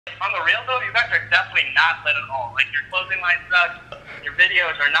on the real though, you guys are definitely not lit at all. Like, your closing line sucks. Your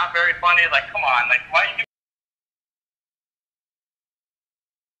videos are not very funny. Like, come on. Like, why are you?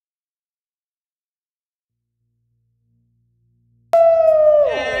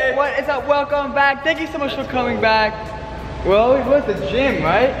 Hey, what is up? Welcome back. Thank you so much for coming back. Well, we went to the gym,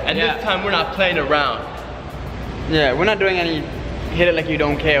 right? And this time we're not playing around. Yeah, we're not doing any hit it like you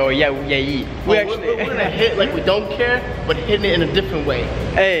don't care or yeah, eat. We're gonna hit like we don't care, but hitting it in a different way.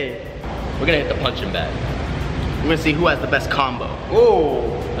 Hey. We're gonna hit the punching bag. We're gonna see who has the best combo. Oh.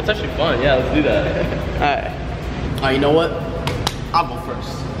 That's actually fun. Yeah, let's do that. Alright, you know what? I'll go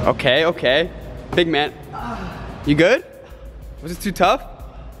first. Okay, okay. Big man. You good? Was it too tough?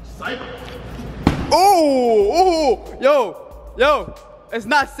 Cycle. Oh, yo, it's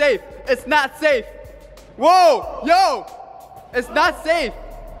not safe. It's not safe. Whoa, yo, it's not safe.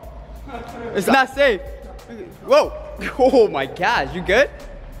 It's not safe. Whoa, oh my gosh, you good?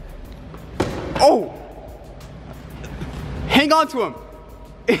 Oh, hang on to him.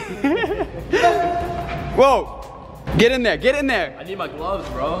 Whoa, get in there, get in there. I need my gloves,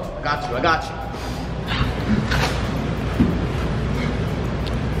 bro. I got you, I got you.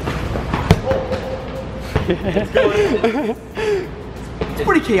 It's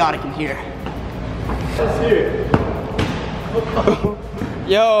pretty chaotic in here. Let's hear it.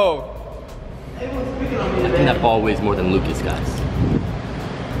 Yo. I think that ball weighs more than Lucas, guys.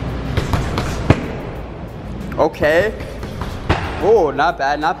 Okay. Oh, not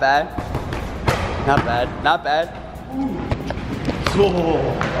bad, not bad. Not bad, not bad. So.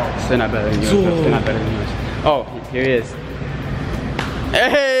 Still not better than yours. Still not better than yours. Oh, here he is.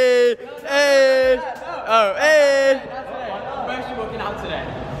 Hey! Hey! Oh, hey! We're actually working out today.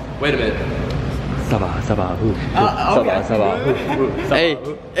 Wait a minute. Sabah, who? Sabah, who? Hey,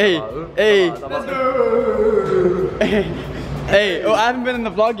 hey, hey. Hey, oh, I haven't been in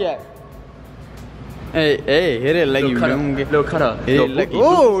the vlog yet. Hey, hit it like you know. Little cutter.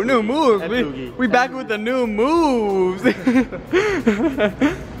 Oh, new moves. We back with the new moves.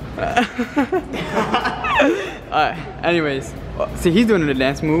 Alright, anyways. See, he's doing the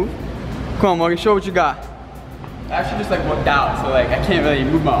dance move. Come on, Morgan, show what you got. I actually just like worked out, so like I can't really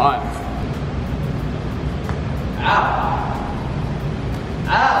move my arms. Ow!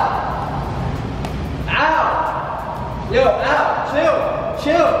 Ow! Ow! Yo, ow!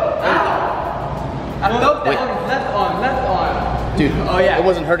 Chill! Ow! I felt that on left arm. Dude, oh yeah. It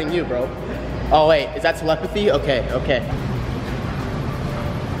wasn't hurting you, bro. Oh wait, is that telepathy? Okay.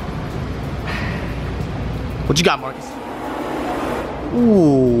 What you got, Marcus?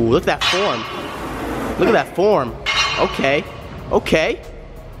 Ooh, look at that form. Look at that form. Okay.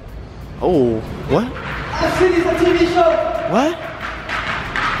 Oh, what? I've seen this on TV show. What?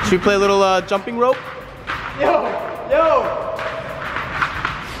 Should we play a little jumping rope? Yo!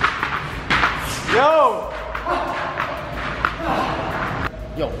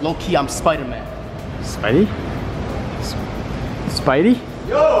 Yo, low key, I'm Spider-Man. Spidey? Spidey?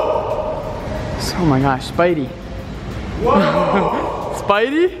 Yo! Oh my gosh, Spidey. Whoa!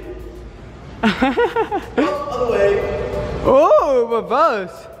 Spidey? Other way. Oh, my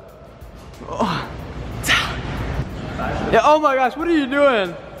bus. Oh. Yeah, oh my gosh, what are you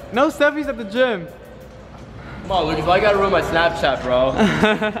doing? No selfies at the gym. Come on, Lucas, I gotta ruin my Snapchat, bro.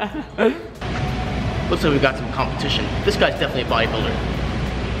 Looks like we got some competition. This guy's definitely a bodybuilder.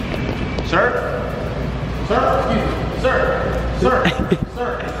 Sir?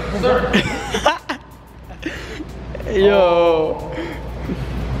 Yo.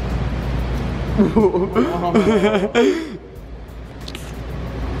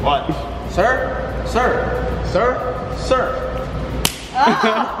 What? Sir?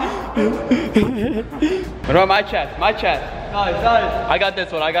 What about my chest? Nice. I got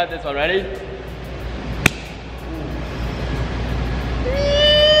this one, ready?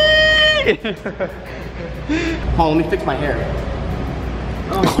 Hold on, let me fix my hair.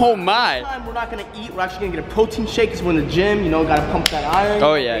 Oh my. This time we're not gonna eat, we're actually gonna get a protein shake because we're in the gym, you know, gotta pump that iron.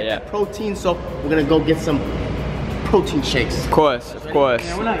 Oh yeah. That protein, so we're gonna go get some protein shakes. Of course.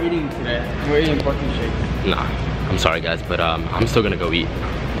 Yeah, we're not eating today. We're eating protein shakes. Nah, I'm sorry guys, but I'm still gonna go eat.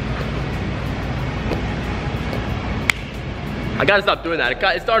 I gotta stop doing that.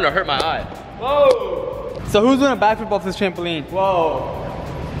 It's starting to hurt my eye. Whoa! So who's doing a backflip off this trampoline? Whoa!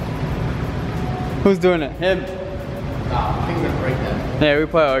 Who's doing it? Him? Nah, I think we're gonna break that. Yeah, we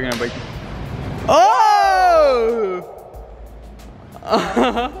probably are gonna break it. Oh!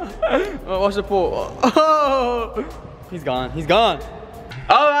 Oh, watch the pool. Oh! He's gone.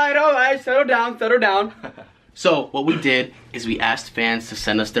 All right, settle down. So what we did is we asked fans to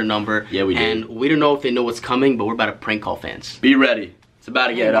send us their number. Yeah, we did. And we don't know if they know what's coming, but we're about to prank call fans. Be ready. It's about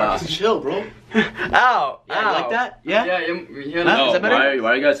to get Chill, bro. Ow! Yeah, you like that? Yeah? Yeah, No, Is that better? why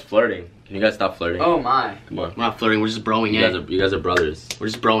are you guys flirting? Can you guys stop flirting? Oh my. Come on. We're not flirting, we're just broing, yeah. You guys are brothers. We're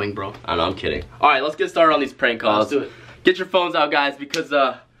just broing, bro. I know, I'm kidding. Alright, let's get started on these prank calls. Let's do it. Get your phones out, guys, because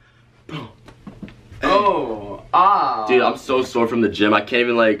Oh. Ah. dude, I'm so sore from the gym. I can't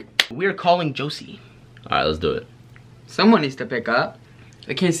even like. We're calling Josie. Alright, let's do it. Someone needs to pick up.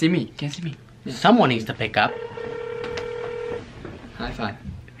 They can't see me. Can't see me. Yeah. Someone needs to pick up. High five.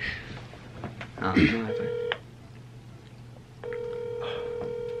 Oh, no high five.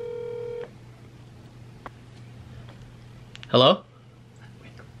 Hello?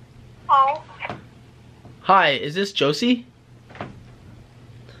 Hi. Hi, is this Josie?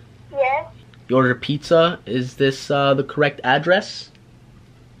 Yes. You ordered pizza. Is this the correct address?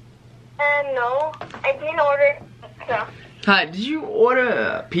 No. I didn't order pizza. Hi, did you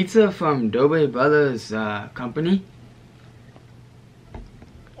order pizza from Dobre Brothers company?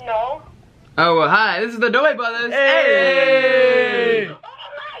 No. Oh, well, hi, this is the Dobre Brothers. Hey! Oh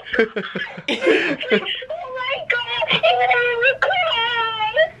my god! You're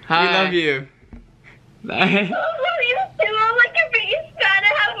clown! Hi. We love you. Bye. I love you too. I'm like your biggest fan. I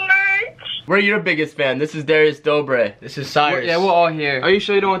have merch. We're your biggest fan. This is Darius Dobre. This is Cyrus. Yeah, we're all here. Are you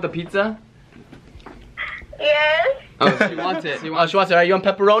sure you don't want the pizza? Yes. Oh, she wants it. She wants it. Are you on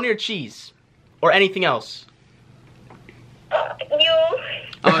pepperoni or cheese? Or anything else? You.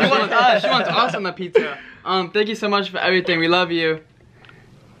 Oh, she wants us on the pizza. Thank you so much for everything. We love you.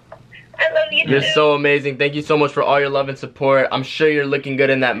 I love you You're too. so amazing. Thank you so much for all your love and support. I'm sure you're looking good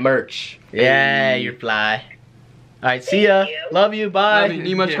in that merch. Yeah, you're fly. Alright, see ya. Thank you. Love you. Bye. Love you.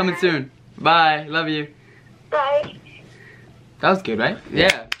 New much coming soon. Bye. Love you. Bye. That was good, right?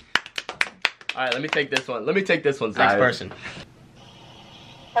 Yeah. Alright, let me take this one. Next Cyrus. person.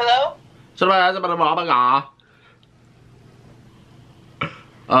 Hello?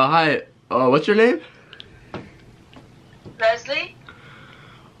 Hi. What's your name? Leslie?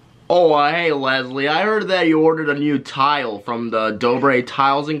 Oh, hey Leslie. I heard that you ordered a new tile from the Dobre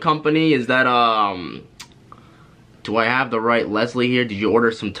Tiles and Company. Is that do I have the right Leslie here? Did you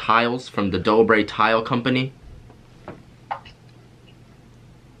order some tiles from the Dobre Tile Company?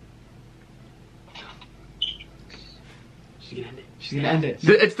 She's gonna end it.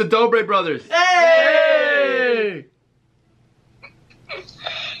 It's the Dobre brothers. Hey!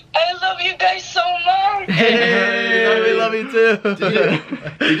 I love you guys so much. Hey, we love you too.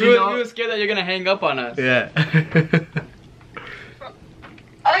 Did you know? We were scared that you're gonna hang up on us. Yeah.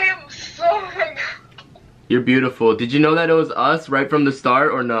 I am so You're beautiful. Did you know that it was us right from the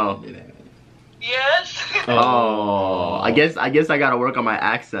start or no? Yes. Oh, I guess I gotta work on my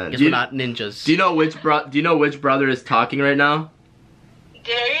accent. Guess Do we're you, not ninjas. do you know which brother is talking right now?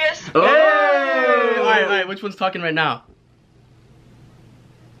 Darius? Oh! Alright, which one's talking right now?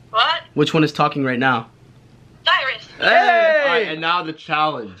 What? Which one is talking right now? Cyrus. Hey! Alright, and now the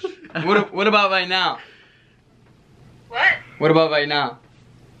challenge. What about right now? What? What about right now?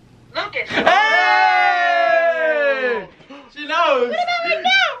 Lucas. Hey! She knows. What about right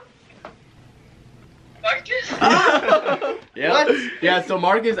now? Marcus? Yeah. What? Yeah, so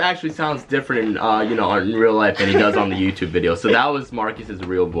Marcus actually sounds different in in real life than he does on the YouTube video. So that was Marcus's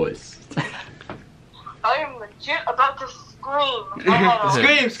real voice. I am legit about to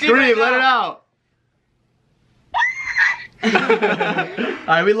scream. Scream, let it out.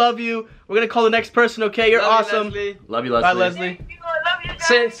 Alright, we love you. We're gonna call the next person, okay? You're awesome. Leslie. Love you, Leslie. Bye, Leslie. Thank you. I love you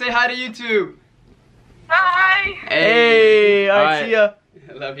guys. Say hi to YouTube. Bye. Hey, alright, Alright. see ya.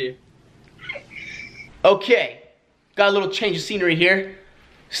 I love you. Okay, got a little change of scenery here.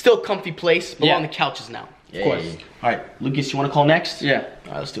 Still comfy place, but we're Yeah. on the couches now. Of Yay. course. Alright, Lucas, you wanna call next? Yeah.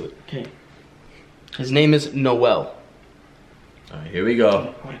 Alright, let's do it. Okay. His name is Noel. Alright, here we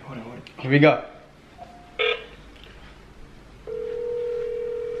go. Hold it. Here we go.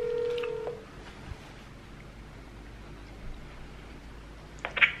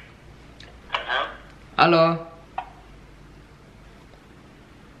 Hello.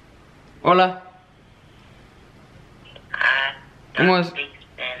 Hola. ¿Cómo es?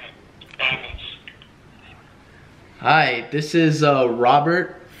 Hi, this is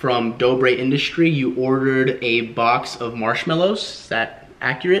Robert from Dobre Industry. You ordered a box of marshmallows. Is that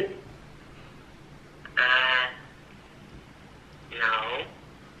accurate?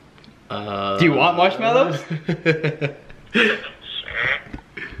 No. Do you want marshmallows?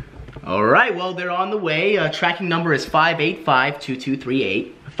 All right, well, they're on the way. Tracking number is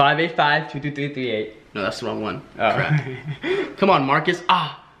 585-2238. 585-2238. No, that's the wrong one. Oh. Crap. Come on, Marcus.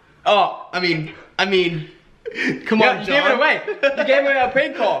 Oh, I mean, come Yeah, on, you John. gave it away. You gave away a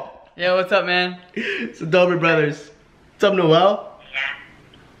prank call. Yeah, what's up, man? It's the Dobre brothers. What's up, Noel? Yeah.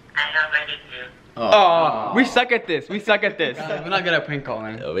 Oh, we suck at this. We suck at this. We're not good at prank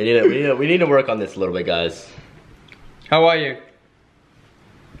calling. We need to work on this a little bit, guys. How are you?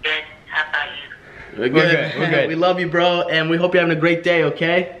 Good. How about you? We're good, we're good. We love you, bro, and we hope you're having a great day,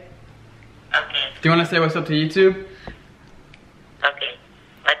 okay? Okay. Do you want to say what's up to YouTube? Okay.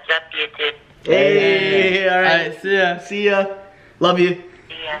 What's up, YouTube? Hey, all right. Alright, see ya. See ya. Love you.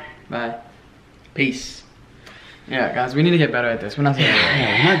 See ya. Bye. Peace. Yeah, guys, we need to get better at this. We're not so good.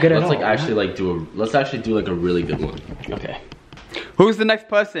 We're not good at all. Let's actually do like a really good one. Okay. Who's the next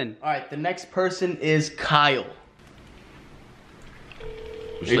person? All right, the next person is Kyle.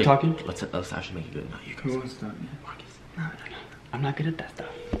 Are you talking? Let's actually make it good. No, you Who guys. wants to start? Marcus. No. I'm not good at that stuff.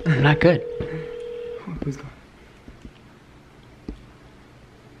 I'm not good. Who's going?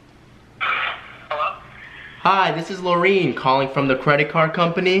 Hello? Hi, this is Laureen calling from the credit card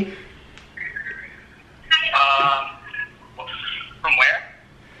company. From where?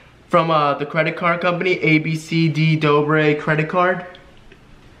 From the credit card company, ABCD Dobre credit card.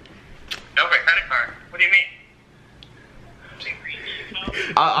 Dobre credit card. What do you mean?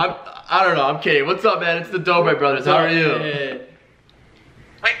 I don't know. I'm kidding. What's up, man? It's the Dobre brothers. How are you? Hey.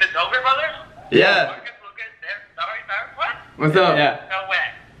 Wait, the Dobre brothers? Yeah. Lucas, Cyrus, what? What's up? Yeah. No way.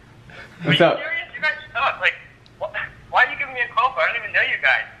 What's Are up? you serious? You guys suck. Like, why are you giving me a call for? I don't even know you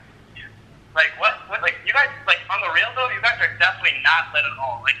guys. Like, what? Like, you guys, like, on the real though, you guys are definitely not lit at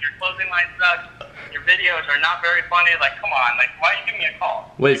all. Like, your closing line sucks. Your videos are not very funny. Like, come on. Like, why are you giving me a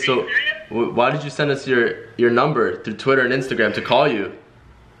call? Wait, Like, so are you serious? why did you send us your number through Twitter and Instagram to call you?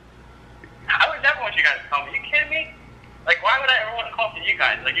 I would never want you guys to call me. Are you kidding me? Like, why would I ever want to call to you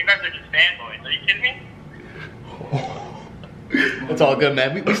guys? Like, you guys are just fanboys. Are you kidding me? It's all good,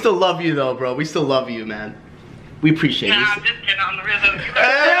 man. We still love you, though, bro. We still love you, man. We appreciate Nah, you. I'm just kidding. On the real though, you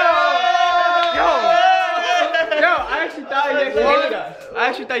guys Yo, I actually thought he hated us. I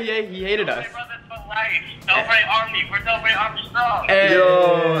actually thought he hated us. Dobre brothers for life. Dobre army. We're Dobre army strong.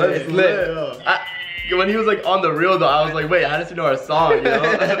 Yo, that's it's lit. When he was like on the reel though, I was like, wait, how does he know our song? You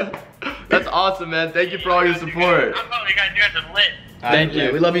know? That's awesome, man. Thank you for all your support. I'm telling you guys are lit. Thank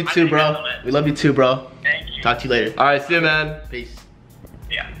you. We love you too, bro. We love you too, bro. Thank you. Talk to you later. All right, see you, man. Peace.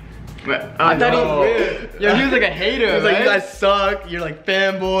 Yeah. I thought he was weird. Yo, he was like a hater. He was like, right? you guys suck. You're like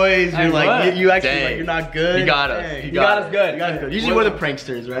fanboys. You're Like like, what? you actually Dang. like, you're not good. You got us. Dang. You got us good. You got us good. Usually we're the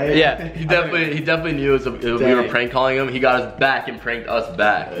pranksters, right? Yeah. He definitely knew we were prank calling him. He got us back and pranked us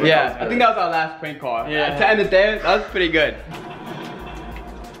back. Yeah, I think that was our last prank call. Yeah. To end it there, that was pretty good.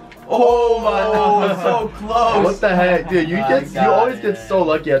 Oh my god, so close. What the heck, dude? You always yeah. get so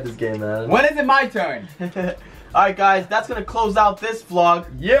lucky at this game, man. When is it my turn? Alright guys, that's gonna close out this vlog.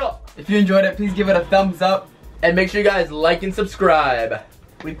 Yeah. If you enjoyed it, please give it a thumbs up. And make sure you guys like and subscribe.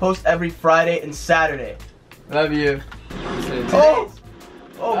 We post every Friday and Saturday. Love you. Oh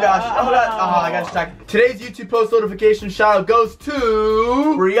gosh, oh god, oh, I got distracted. Today's YouTube post notification shout out goes to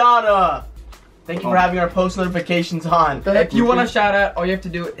Brianna. Thank you for having our post notifications on. If you want a shout out, all you have to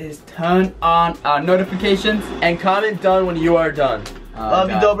do is turn on notifications. And comment done when you are done. Love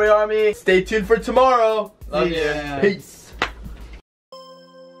you, Dobre Army. Stay tuned for tomorrow. Love Peace. you. Peace.